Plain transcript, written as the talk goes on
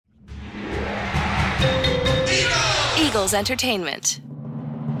Eagles Entertainment.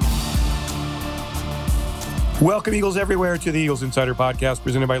 Welcome, Eagles everywhere, to the Eagles Insider Podcast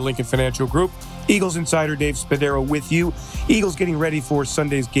presented by Lincoln Financial Group. Eagles Insider Dave Spadaro with you. Eagles getting ready for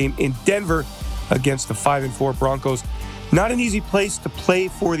Sunday's game in Denver against the 5-4 Broncos. Not an easy place to play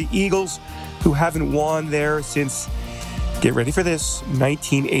for the Eagles, who haven't won there since, get ready for this,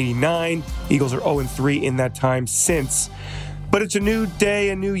 1989. Eagles are 0-3 in that time since. But it's a new day,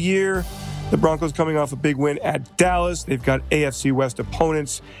 a new year. The Broncos coming off a big win at Dallas. They've got AFC West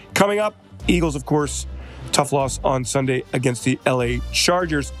opponents coming up. Eagles, of course, tough loss on Sunday against the LA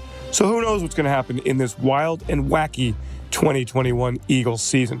Chargers. So who knows what's going to happen in this wild and wacky 2021 Eagles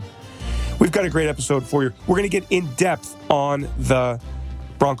season. We've got a great episode for you. We're going to get in depth on the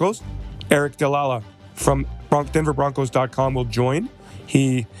Broncos. Eric Dell'Ala from DenverBroncos.com will join.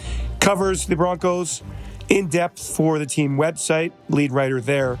 He covers the Broncos in depth for the team website, lead writer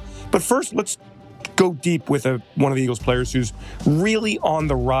there. But first, let's go deep with one of the Eagles players who's really on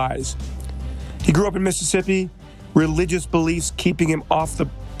the rise. He grew up in Mississippi, religious beliefs keeping him off the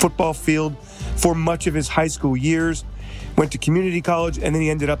football field for much of his high school years. Went to community college, and then he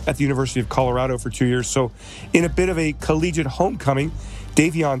ended up at the University of Colorado for 2 years. So in a bit of a collegiate homecoming,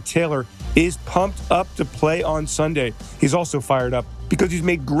 Davion Taylor is pumped up to play on Sunday. He's also fired up because he's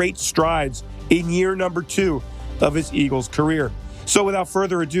made great strides in year number 2 of his Eagles career. So without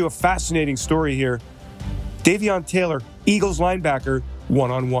further ado, a fascinating story here. Davion Taylor, Eagles linebacker,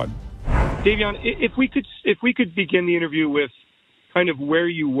 one-on-one. Davion, if we could begin the interview with kind of where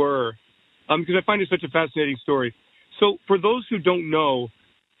you were, because I find it such a fascinating story. So for those who don't know,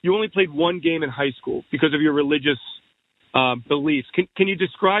 you only played one game in high school because of your religious beliefs. Can you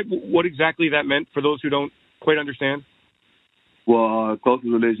describe what exactly that meant for those who don't quite understand? Well,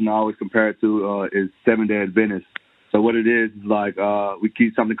 closest religion I always compare it to is Seventh-day Adventist. So what it is like we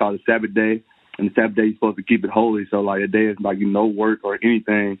keep something called a Sabbath day. And the Sabbath day, you're supposed to keep it holy. So, like, a day is, like, no work or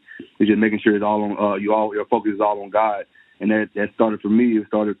anything. It's just making sure it's all on, your focus is all on God. And that started for me. It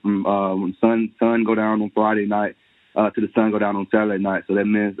started from when sun go down on Friday night to the sun go down on Saturday night. So that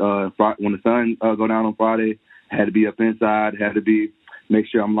means when the sun go down on Friday, I had to be up inside, had to be, make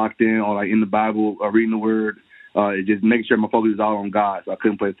sure I'm locked in or, like, in the Bible, reading the Word. Just making sure my focus is all on God. So I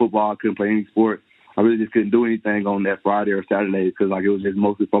couldn't play football. I couldn't play any sport. I really just couldn't do anything on that Friday or Saturday because, like, it was just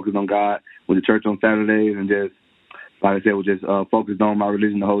mostly focused on God. Went to church on Saturdays and just, like I said, was just focused on my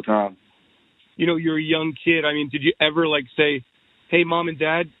religion the whole time. You know, you're a young kid. I mean, did you ever, like, say, hey, Mom and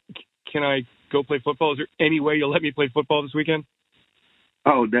Dad, can I go play football? Is there any way you'll let me play football this weekend?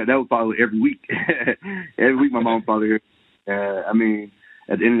 Oh, that was probably every week. Every week my mom probably I mean,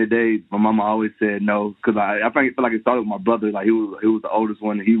 at the end of the day, my mama always said no because I feel like it started with my brother. Like, he was the oldest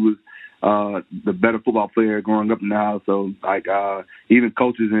one. And he was the better football player growing up in the house. So, like, even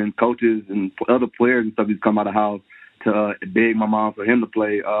coaches and other players and stuff used to come out of the house to beg my mom for him to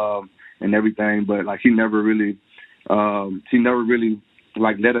play and everything. But, like, she never really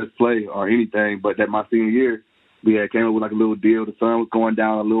like let us play or anything. But that my senior year, we had came up with like a little deal. The sun was going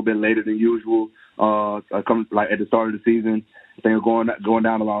down a little bit later than usual. Coming like at the start of the season, I think it was going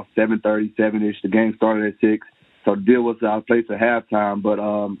down around 7:30, 7-ish. The game started at 6. So the deal was I was played for halftime. But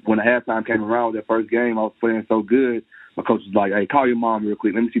when the halftime came around, that first game, I was playing so good. My coach was like, hey, call your mom real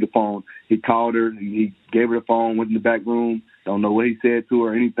quick. Let me see the phone. He called her. He gave her the phone, went in the back room. Don't know what he said to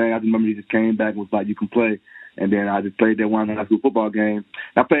her or anything. I just remember he just came back and was like, you can play. And then I just played that one high school football game.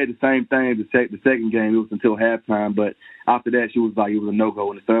 I played the same thing the second game. It was until halftime. But after that, she was like, it was a no-go.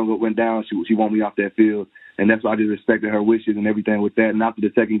 When the sun went down, she wanted me off that field. And that's why I just respected her wishes and everything with that. And after the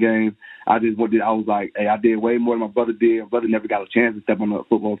second game, I was like, hey, I did way more than my brother did. My brother never got a chance to step on the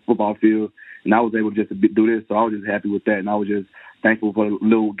football field. And I was able to just do this. So I was just happy with that. And I was just thankful for the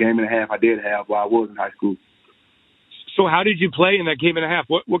little game and a half I did have while I was in high school. So how did you play in that game and a half?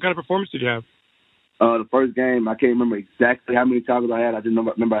 What kind of performance did you have? The first game, I can't remember exactly how many tackles I had. I just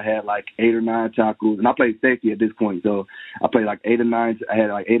remember I had like 8 or 9 tackles. And I played safety at this point. So I played like 8 or 9. I had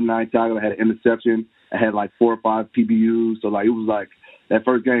like 8 or 9 tackles. I had an interception. I had like 4 or 5 PBUs. So, like, it was like that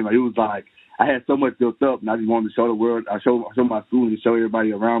first game, like, it was like I had so much built up, and I just wanted to show the world. I show my school and show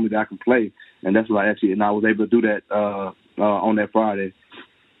everybody around me that I can play. And that's what I was able to do that on that Friday.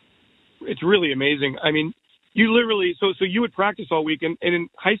 It's really amazing. I mean, you literally, so you would practice all week. And in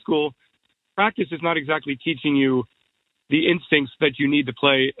high school, practice is not exactly teaching you the instincts that you need to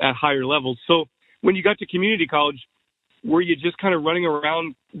play at higher levels. So when you got to community college, were you just kind of running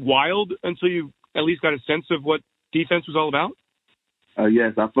around wild until you at least got a sense of what defense was all about?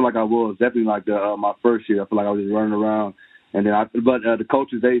 Yes, I feel like I was. Definitely like my first year. I feel like I was just running around. And then but the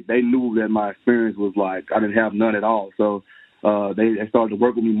coaches, they knew that my experience was like I didn't have none at all. So they started to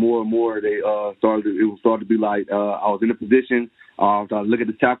work with me more and more. It started to be like I was in a position. I look at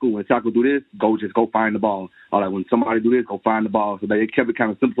the tackle. When the tackle do this, go find the ball. Or like when somebody do this, go find the ball. So they kept it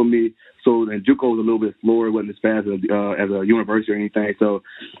kind of simple for me. So then JUCO was a little bit slower. It wasn't as fast as a university or anything. So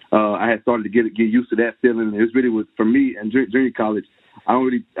I had started to get used to that feeling. It was really for me in junior college. I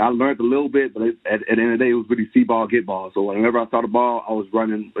learned a little bit, but at the end of the day, it was really see ball, get ball. So whenever I saw the ball, I was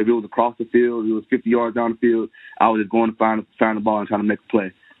running. If it was across the field, if it was 50 yards down the field, I was just going to find the ball and trying to make a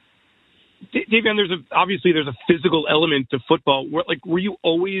play. Davion, obviously there's a physical element to football. Were you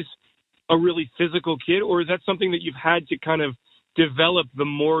always a really physical kid, or is that something that you've had to kind of develop the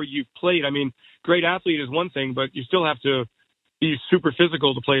more you've played? I mean, great athlete is one thing, but you still have to be super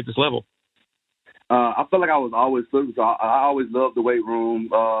physical to play at this level. I felt like I was always physical. So I always loved the weight room.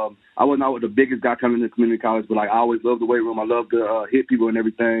 I wasn't always the biggest guy coming into community college, but like I always loved the weight room. I loved to hit people and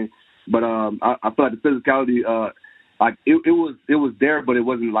everything. But I feel like the physicality, like it was there, but it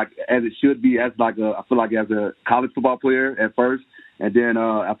wasn't like as it should be. As like I feel like as a college football player at first, and then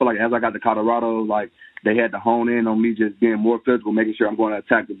I feel like as I got to Colorado, like they had to hone in on me just being more physical, making sure I'm going to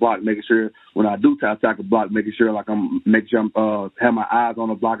attack the block, making sure when I do attack the block, making sure I'm have my eyes on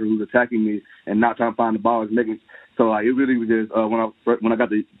the blocker who's attacking me and not trying to find the ball. So like it really was just when I got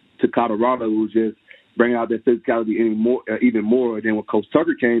to Colorado, it was just bringing out that physicality even more. And then when Coach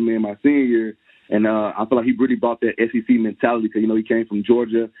Tucker came in my senior year, and I feel like he really brought that SEC mentality because, he came from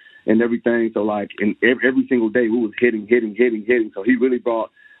Georgia and everything. So, like, in every single day we was hitting. So he really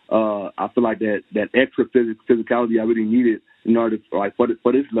brought, I feel like that extra physicality I really needed in order to, like, for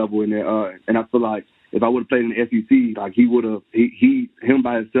this level. And I feel like if I would have played in the SEC, like, him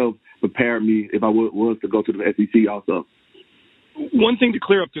by himself prepared me if I was to go to the SEC also. One thing to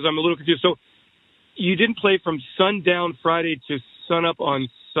clear up, because I'm a little confused. So you didn't play from sundown Friday to sunup on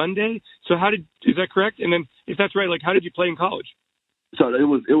Sunday. So is that correct? And then if that's right, like how did you play in college? So it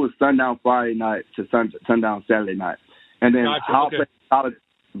was sundown Friday night to sundown Saturday night. And then gotcha.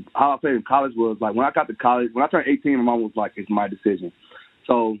 how I played in college was like when I got to college, when I turned 18, my mom was like, it's my decision.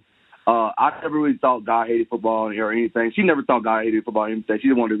 So I never really thought God hated football or anything. She never thought God hated football or anything. She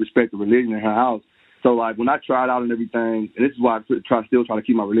just wanted to respect the religion in her house. So like when I tried out and everything, and this is why I still try to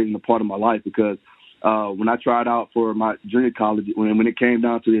keep my religion a part of my life, because when I tried out for my junior college, when it came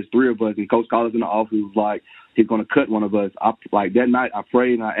down to there's three of us, and Coach Collins in the office was like, he's going to cut one of us. Like that night, I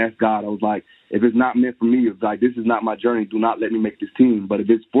prayed and I asked God. I was like, if it's not meant for me, it's like this is not my journey. Do not let me make this team. But if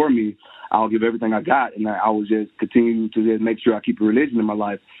it's for me, I'll give everything I got, and I will just continue to just make sure I keep a religion in my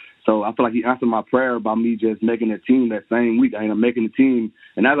life. So I feel like he answered my prayer by me just making the team that same week. I ended up making the team.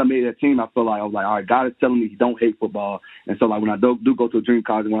 And as I made that team, I feel like I was like, all right, God is telling me he don't hate football. And so like when I do go to a junior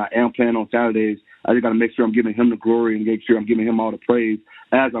college and when I am playing on Saturdays, I just got to make sure I'm giving him the glory and make sure I'm giving him all the praise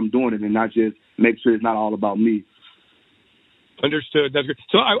as I'm doing it and not just make sure it's not all about me. Understood. That's good.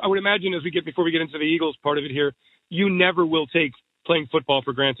 So I would imagine before we get into the Eagles part of it here, you never will take playing football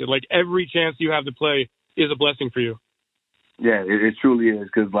for granted. Like every chance you have to play is a blessing for you. Yeah, it truly is,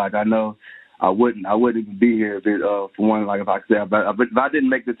 because like I know I wouldn't even be here if it for one, like if I didn't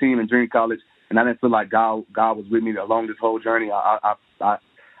make the team in junior college and I didn't feel like God was with me along this whole journey,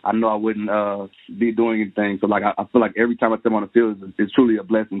 I know I wouldn't be doing anything. So like I feel like every time I step on the field, it's truly a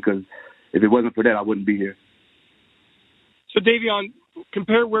blessing, because if it wasn't for that, I wouldn't be here. So Davion,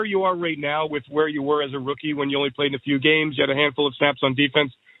 compare where you are right now with where you were as a rookie when you only played in a few games. You had a handful of snaps on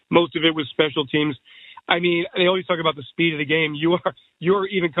defense. Most of it was special teams. I mean, they always talk about the speed of the game. You're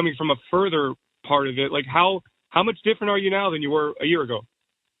even coming from a further part of it. Like how much different are you now than you were a year ago?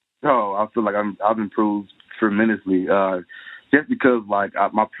 Oh, I feel like I've improved tremendously. Just because like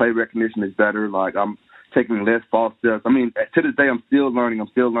my play recognition is better. Like I'm taking less false steps. I mean, to this day, I'm still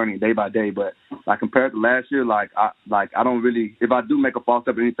learning day by day. But like compared to last year, I don't really. If I do make a false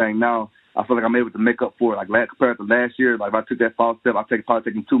step or anything now, I feel like I'm able to make up for it. Like compared to last year, like if I took that false step, probably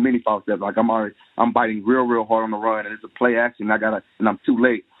taking too many false steps. Like I'm biting real hard on the run, and it's a play action. And I'm too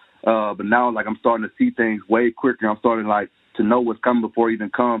late. But now like I'm starting to see things way quicker. I'm starting like to know what's coming before it even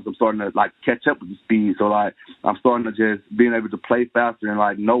comes. I'm starting to like catch up with the speed. So like I'm starting to just being able to play faster and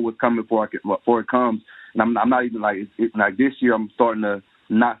like know what's coming before it comes. And I'm not even like like this year I'm starting to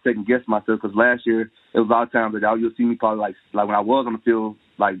not second guess myself, because last year it was a lot of times that you'll see me probably like when I was on the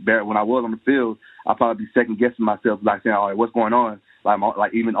field, I'll probably be second guessing myself, like saying, all right, what's going on?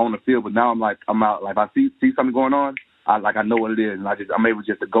 Like even on the field, but now I'm out. Like if I see something going on, I know what it is, and I'm able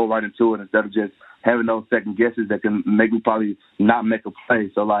just to go right into it instead of just having those second guesses that can make me probably not make a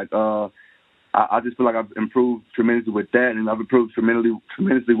play. So like I just feel like I've improved tremendously with that, and I've improved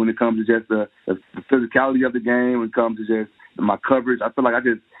tremendously when it comes to just the physicality of the game, when it comes to just my coverage. I feel like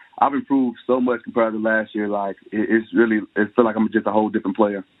I've improved so much compared to last year. Like it feel like I'm just a whole different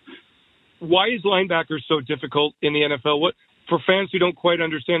player. Why is linebacker so difficult in the NFL? What for fans who don't quite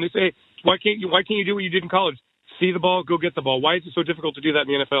understand? They say, why can't you do what you did in college? See the ball, go get the ball. Why is it so difficult to do that in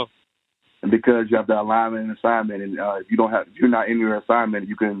the NFL? And because you have the alignment and assignment, and if you're not in your assignment,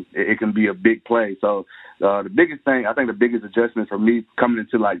 it can be a big play. So the biggest adjustment for me coming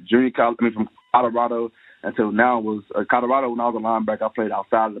into like junior college, from Colorado until now was Colorado. When I was a linebacker, I played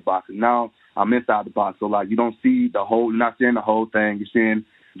outside of the box, and now I'm inside the box. So like you're not seeing the whole thing. You're seeing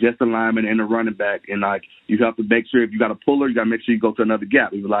just the lineman and the running back, and like you have to make sure if you got a puller, you got to make sure you go to another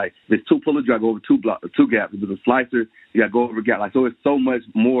gap. It was like if there's two pullers, you got to go over two gaps. If there's a slicer, you got to go over a gap. Like so, it's so much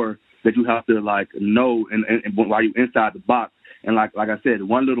more that you have to like know and while you're inside the box. And like I said,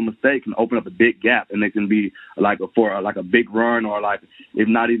 one little mistake can open up a big gap, and it can be like for a big run, or like if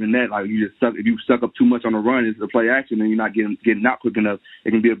not even that, like if you suck up too much on the run, it's a play action, and you're not getting out quick enough.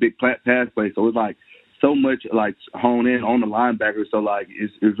 It can be a big pass play. So it's like so much like hone in on the linebacker. So like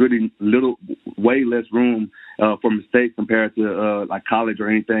it's really way less room for mistakes compared to like college or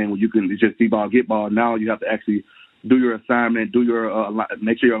anything where you can just see ball, get ball. Now you have to actually do your assignment, do your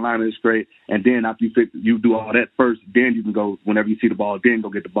make sure your alignment is straight, and then after you do all that first, then you can go whenever you see the ball, then go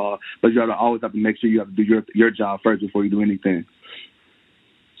get the ball. But you always have to make sure you have to do your job first before you do anything.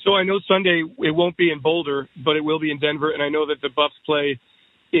 So I know Sunday it won't be in Boulder, but it will be in Denver, and I know that the Buffs play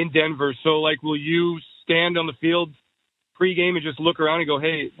in Denver. So like, will you stand on the field pregame and just look around and go,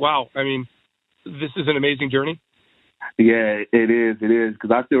 "Hey, wow! I mean, this is an amazing journey." Yeah, it is. Because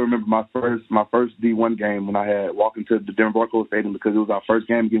I still remember my first D1 game when I had walked into the Denver Broncos stadium because it was our first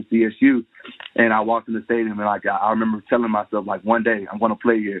game against DSU, and I walked in the stadium and like I remember telling myself like one day I'm going to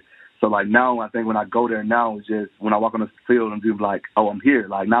play here. So like now I think when I go there now it's just when I walk on the field and do like, oh, I'm here.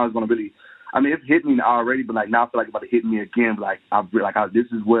 Like now it's going to really, I mean it's hit me already, but like now I feel like it's about to hit me again. Like this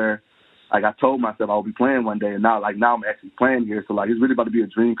is where. Like I told myself I would be playing one day, and now I'm actually playing here. So like it's really about to be a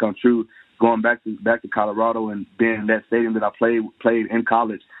dream come true. Going back to Colorado and being in that stadium that I played in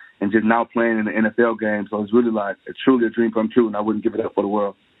college, and just now playing in the NFL game. So it's really like truly a dream come true, and I wouldn't give it up for the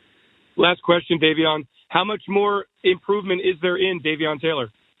world. Last question, Davion. How much more improvement is there in Davion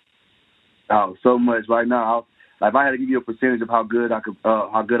Taylor? Oh, so much right now. If I had to give you a percentage of how good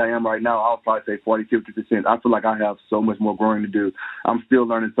I am right now, I'll probably say 40-50%. I feel like I have so much more growing to do. I'm still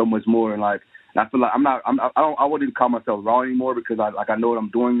learning so much more, and like I feel like I wouldn't even call myself raw anymore because I know what I'm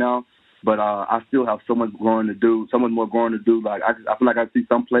doing now. But I still have so much growing to do, so much more growing to do. Like I feel like I see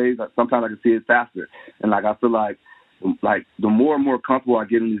some plays, sometimes I can see it faster, and like I feel like the more and more comfortable I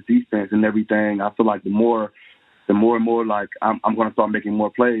get in this defense and everything, I feel like the more and more like I'm going to start making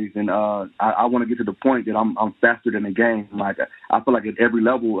more plays, and I want to get to the point that I'm faster than the game. Like I feel like at every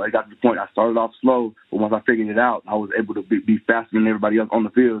level I got to the point. I started off slow, but once I figured it out, I was able to be faster than everybody else on the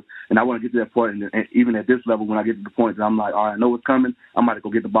field. And I want to get to that point, and even at this level, when I get to the point that I'm like, all right, I know what's coming. I'm about to go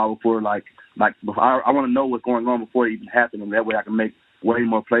get the ball before I want to know what's going on before it even happens, and that way I can make way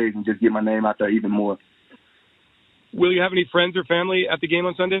more plays and just get my name out there even more. Will you have any friends or family at the game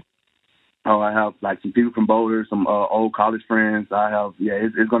on Sunday? Oh, I have like some people from Boulder, some old college friends.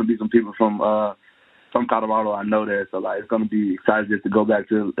 It's going to be some people from Colorado. I know that, so like it's going to be exciting just to go back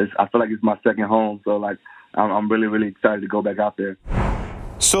to. I feel like it's my second home, so like I'm really really excited to go back out there.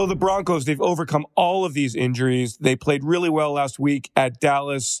 So the Broncos, they've overcome all of these injuries. They played really well last week at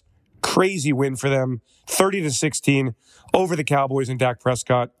Dallas. Crazy win for them, 30-16 over the Cowboys and Dak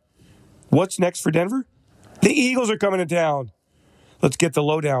Prescott. What's next for Denver? The Eagles are coming to town. Let's get the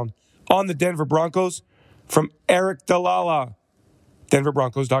lowdown on the Denver Broncos from Eric Dalala,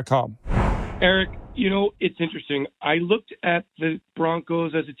 denverbroncos.com. Eric, it's interesting. I looked at the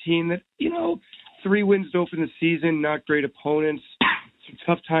Broncos as a team that, 3 wins to open the season, not great opponents, some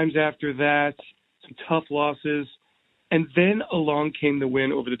tough times after that, some tough losses. And then along came the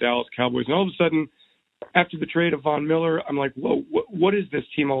win over the Dallas Cowboys. And all of a sudden, after the trade of Von Miller, I'm like, whoa, what is this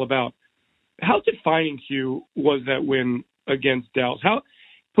team all about? How defining to you was that win against Dallas? How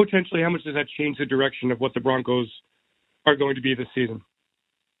much does that change the direction of what the Broncos are going to be this season?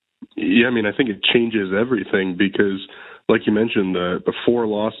 Yeah, I think it changes everything because, like you mentioned, the 4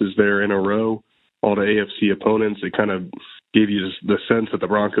 losses there in a row, all the AFC opponents, it kind of gave you the sense that the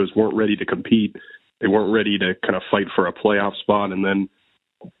Broncos weren't ready to compete. They weren't ready to kind of fight for a playoff spot. And then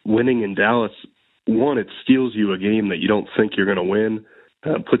winning in Dallas, one, it steals you a game that you don't think you're going to win,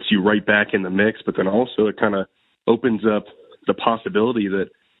 puts you right back in the mix. But then also it kind of opens up the possibility that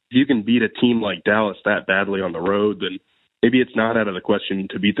if you can beat a team like Dallas that badly on the road, then maybe it's not out of the question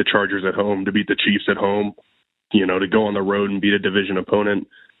to beat the Chargers at home, to beat the Chiefs at home, to go on the road and beat a division opponent.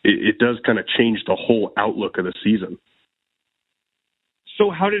 It does kind of change the whole outlook of the season. So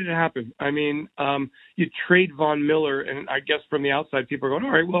how did it happen? I mean, you trade Von Miller, and I guess from the outside, people are going,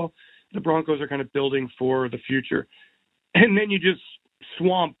 all right, well, the Broncos are kind of building for the future. And then you just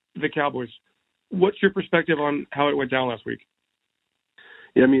swamp the Cowboys. What's your perspective on how it went down last week?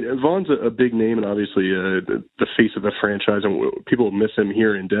 Yeah, I mean, Von's a big name and obviously the face of the franchise, and people miss him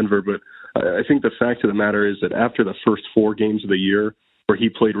here in Denver. But I think the fact of the matter is that after the first 4 games of the year where he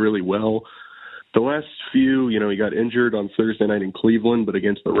played really well, the last few, he got injured on Thursday night in Cleveland, but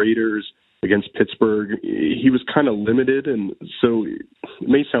against the Raiders, against Pittsburgh, he was kind of limited. And so it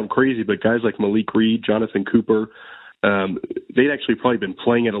may sound crazy, but guys like Malik Reed, Jonathan Cooper, they'd actually probably been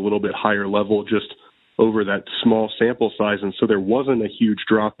playing at a little bit higher level just over that small sample size. And so there wasn't a huge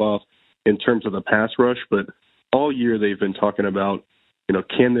drop-off in terms of the pass rush. But all year they've been talking about,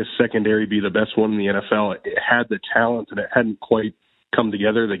 can this secondary be the best one in the NFL? It had the talent, and it hadn't quite come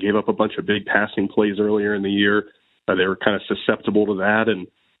together. They gave up a bunch of big passing plays earlier in the year. They were kind of susceptible to that. And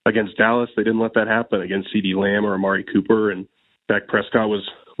against Dallas, they didn't let that happen against CeeDee Lamb or Amari Cooper. And Dak Prescott was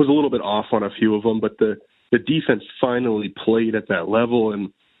a little bit off on a few of them. But the defense finally played at that level.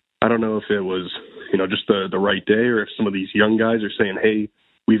 And I don't know if it was, just the right day, or if some of these young guys are saying, hey,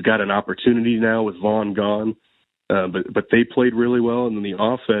 we've got an opportunity now with Von gone. But they played really well. And then the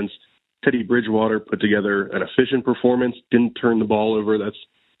offense, Teddy Bridgewater put together an efficient performance, didn't turn the ball over. That's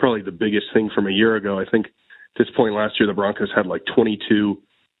probably the biggest thing from a year ago. I think at this point last year, the Broncos had like 22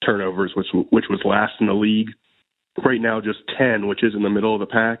 turnovers, which was last in the league. Right now, just 10, which is in the middle of the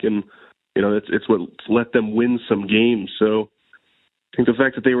pack. And, it's what let them win some games. So I think the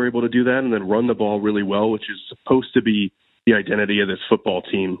fact that they were able to do that and then run the ball really well, which is supposed to be the identity of this football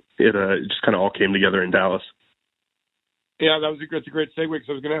team, it just kind of all came together in Dallas. Yeah, that's a great segue, because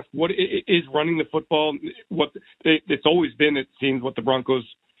I was going to ask, what is running the football? It's always been, it seems, what the Broncos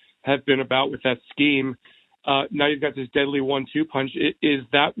have been about with that scheme. Now you've got this deadly 1-2 punch. Is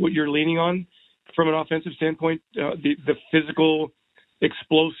that what you're leaning on from an offensive standpoint, the physical,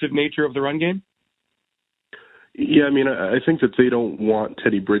 explosive nature of the run game? Yeah, I mean, I think that they don't want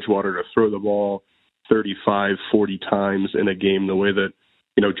Teddy Bridgewater to throw the ball 35, 40 times in a game the way that,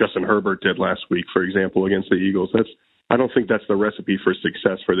 Justin Herbert did last week, for example, against the Eagles. I don't think that's the recipe for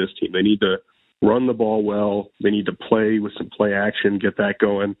success for this team. They need to run the ball well. They need to play with some play action, get that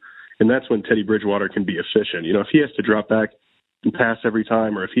going. And that's when Teddy Bridgewater can be efficient. If he has to drop back and pass every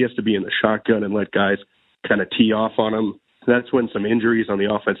time, or if he has to be in the shotgun and let guys kind of tee off on him, that's when some injuries on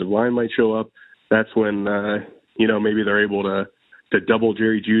the offensive line might show up. That's when, maybe they're able to double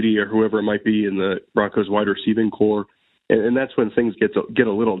Jerry Jeudy or whoever it might be in the Broncos wide receiving core. And that's when things get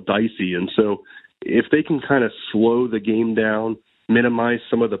a little dicey. And so if they can kind of slow the game down, minimize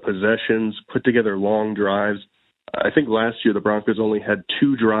some of the possessions, put together long drives. I think last year the Broncos only had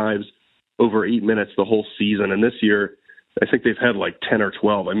 2 drives over 8 minutes the whole season. And this year, I think they've had like 10 or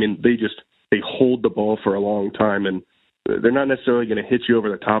 12. I mean, they hold the ball for a long time, and they're not necessarily going to hit you over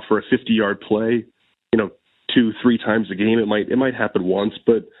the top for a 50-yard play, 2-3 times a game. It might happen once,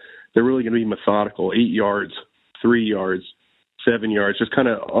 but they're really going to be methodical. 8 yards, 3 yards, 7 yards, just kind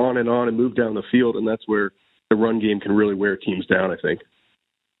of on and move down the field, and that's where the run game can really wear teams down, I think.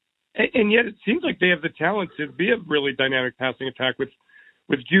 And yet it seems like they have the talent to be a really dynamic passing attack with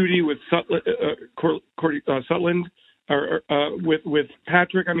Jeudy, with Sutland, or with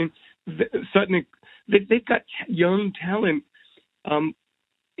Patrick. I mean, Sutton, they've got young talent.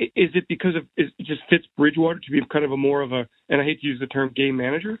 Is it because it just fits Bridgewater to be kind of a more of a, and I hate to use the term, game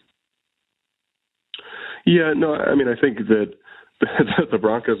manager? Yeah, no, I mean, I think that the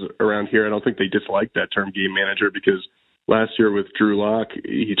Broncos around here, I don't think they dislike that term game manager, because last year with Drew Lock,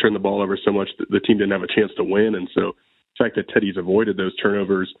 he turned the ball over so much that the team didn't have a chance to win. And so the fact that Teddy's avoided those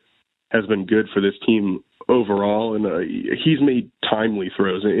turnovers has been good for this team overall. And he's made timely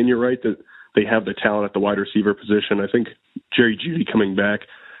throws. And you're right that they have the talent at the wide receiver position. I think Jerry Jeudy coming back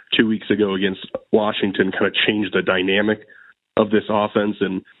 2 weeks ago against Washington kind of changed the dynamic of this offense.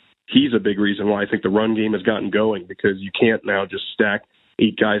 And he's a big reason why I think the run game has gotten going, because you can't now just stack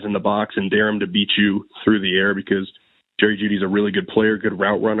 8 guys in the box and dare them to beat you through the air, because Jerry Jeudy's a really good player, good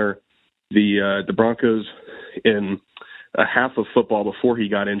route runner. The Broncos, in a half of football before he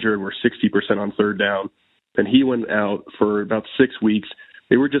got injured, were 60% on third down. And he went out for about 6 weeks.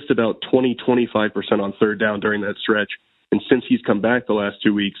 They were just about 20-25% on third down during that stretch. And since he's come back the last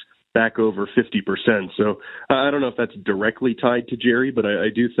 2 weeks, back over 50%. So I don't know if that's directly tied to Jerry, but I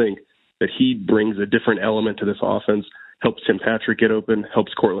do think that he brings a different element to this offense, helps Tim Patrick get open,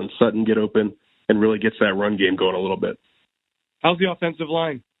 helps Courtland Sutton get open, and really gets that run game going a little bit. How's the offensive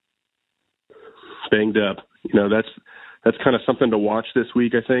line? Banged up. That's kind of something to watch this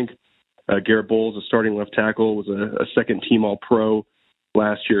week, I think. Garrett Bowles, a starting left tackle, was a second-team All-Pro.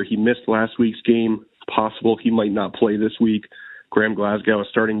 last year. He missed last week's game. Possible he might not play this week. Graham Glasgow, a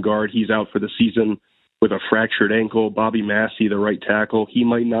starting guard, he's out for the season with a fractured ankle. Bobby Massey, the right tackle, he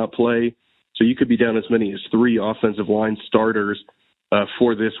might not play. So you could be down as many as 3 offensive line starters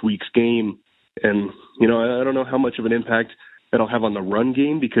for this week's game. And, I don't know how much of an impact that'll have on the run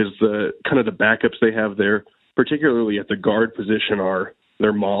game, because the backups they have there, particularly at the guard position,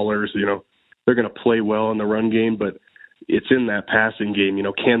 they're maulers. They're going to play well in the run game, but it's in that passing game.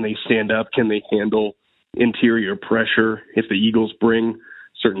 Can they stand up? Can they handle interior pressure? If the Eagles bring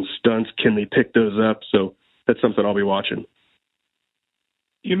certain stunts, can they pick those up? So that's something I'll be watching.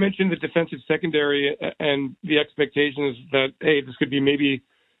 You mentioned the defensive secondary and the expectations that, hey, this could be maybe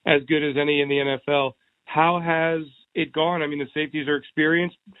as good as any in the NFL. How has it gone? I mean, the safeties are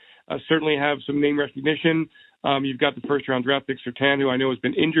experienced, certainly have some name recognition. You've got the first-round draft pick, Surtain, who I know has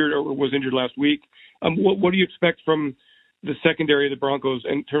been injured or was injured last week. What do you expect from the secondary of the Broncos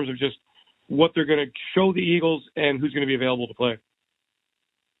in terms of just what they're going to show the Eagles and who's going to be available to play?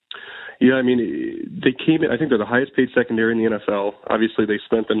 Yeah, I mean, they came in, I think they're the highest paid secondary in the NFL. Obviously, they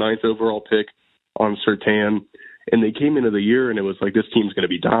spent the 9th overall pick on Surtain, and they came into the year and it was like, this team's going to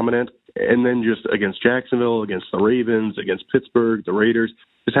be dominant. And then just against Jacksonville, against the Ravens, against Pittsburgh, the Raiders,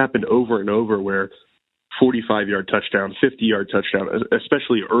 this happened over and over where 45-yard touchdown, 50-yard touchdown,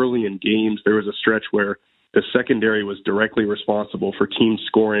 especially early in games. There was a stretch where the secondary was directly responsible for teams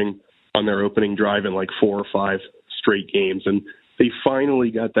scoring on their opening drive in like 4 or 5 straight games. And they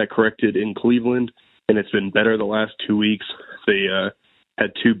finally got that corrected in Cleveland, and it's been better the last 2 weeks. They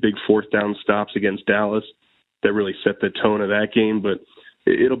had 2 big 4th down stops against Dallas that really set the tone of that game. But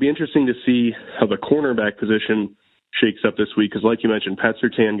it'll be interesting to see how the cornerback position shakes up this week, because like you mentioned, Pat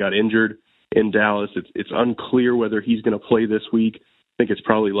Surtain got injured in Dallas. It's unclear whether he's going to play this week. I think it's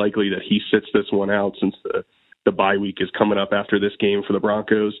probably likely that he sits this one out since the bye week is coming up after this game for the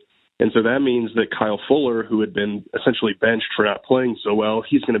Broncos. And so that means that Kyle Fuller, who had been essentially benched for not playing so well,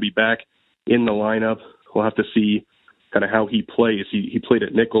 he's going to be back in the lineup. We'll have to see kind of how he plays. He played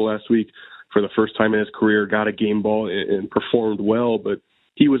at nickel last week for the first time in his career, got a game ball and performed well, but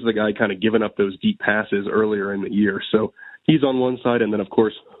he was the guy kind of giving up those deep passes earlier in the year. So he's on one side, and then, of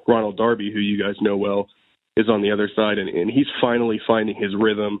course, Ronald Darby, who you guys know well, is on the other side, and he's finally finding his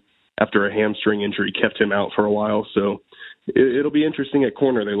rhythm after a hamstring injury kept him out for a while. So it'll be interesting at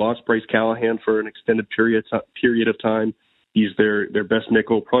corner. They lost Bryce Callahan for an extended period of time. He's their best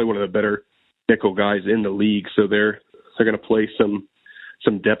nickel, probably one of the better nickel guys in the league. So they're going to play some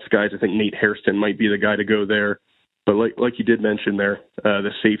depth guys. I think Nate Hairston might be the guy to go there. But like you did mention there,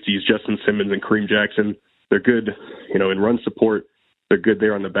 the safeties, Justin Simmons and Kareem Jackson, they're good, in run support. They're good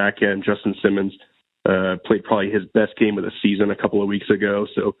there on the back end. Justin Simmons played probably his best game of the season a couple of weeks ago.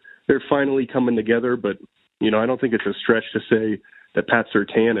 So they're finally coming together. But, I don't think it's a stretch to say that Pat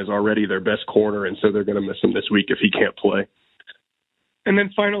Surtain is already their best corner, and so they're going to miss him this week if he can't play. And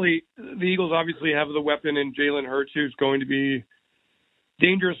then finally, the Eagles obviously have the weapon in Jalen Hurts, who's going to be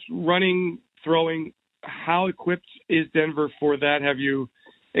dangerous running, throwing. How equipped is Denver for that? Have you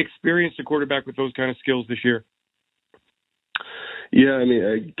experienced a quarterback with those kind of skills this year? Yeah, I mean,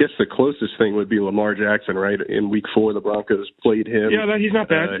 I guess the closest thing would be Lamar Jackson, right? In Week 4, the Broncos played him. Yeah, he's not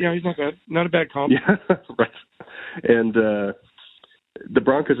bad. He's not bad. Not a bad comp. Yeah, right. And the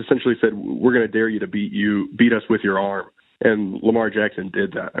Broncos essentially said, we're going to dare you to beat us with your arm. And Lamar Jackson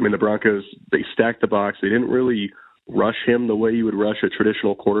did that. I mean, the Broncos, they stacked the box. They didn't really rush him the way you would rush a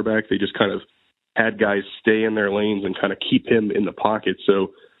traditional quarterback. They just kind of had guys stay in their lanes and kind of keep him in the pocket. So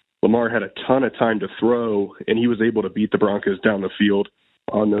Lamar had a ton of time to throw, and he was able to beat the Broncos down the field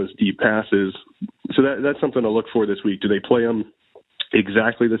on those deep passes. So that's something to look for this week. Do they play him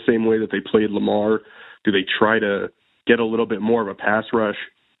exactly the same way that they played Lamar? Do they try to get a little bit more of a pass rush?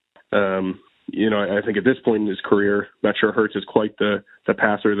 I think at this point in his career, I'm not sure Hurts is quite the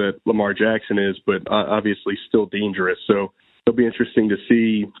passer that Lamar Jackson is, but obviously still dangerous. So it'll be interesting to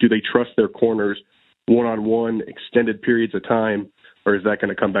see, do they trust their corners one-on-one, extended periods of time, or is that going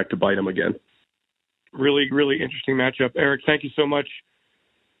to come back to bite them again? Really, really interesting matchup. Eric, thank you so much.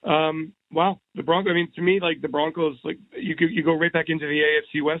 Wow, the Broncos, I mean, to me, like the Broncos, like you go right back into the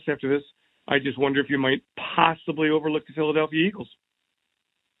AFC West after this. I just wonder if you might possibly overlook the Philadelphia Eagles.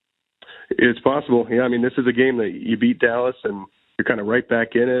 It's possible. Yeah, I mean, this is a game that you beat Dallas and you're kind of right back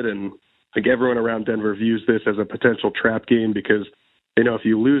in it. And I think everyone around Denver views this as a potential trap game because, if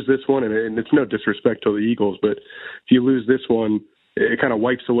you lose this one, and it's no disrespect to the Eagles, but if you lose this one, it kind of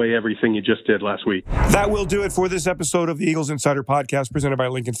wipes away everything you just did last week. That will do it for this episode of the Eagles Insider Podcast presented by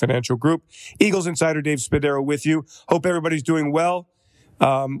Lincoln Financial Group. Eagles Insider Dave Spadaro with you. Hope everybody's doing well.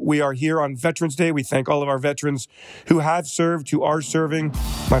 We are here on Veterans Day. We thank all of our veterans who have served, who are serving.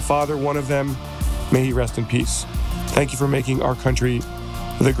 My father, one of them, may he rest in peace. Thank you for making our country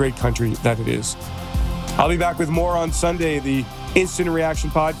the great country that it is. I'll be back with more on Sunday, the Instant Reaction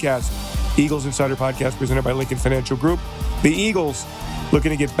Podcast, Eagles Insider Podcast presented by Lincoln Financial Group. The Eagles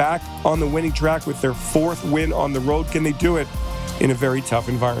looking to get back on the winning track with their 4th win on the road. Can they do it in a very tough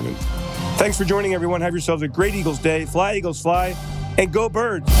environment? Thanks for joining, everyone. Have yourselves a great Eagles Day. Fly, Eagles, fly, and go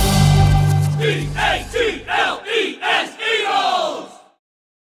Birds. EAGLES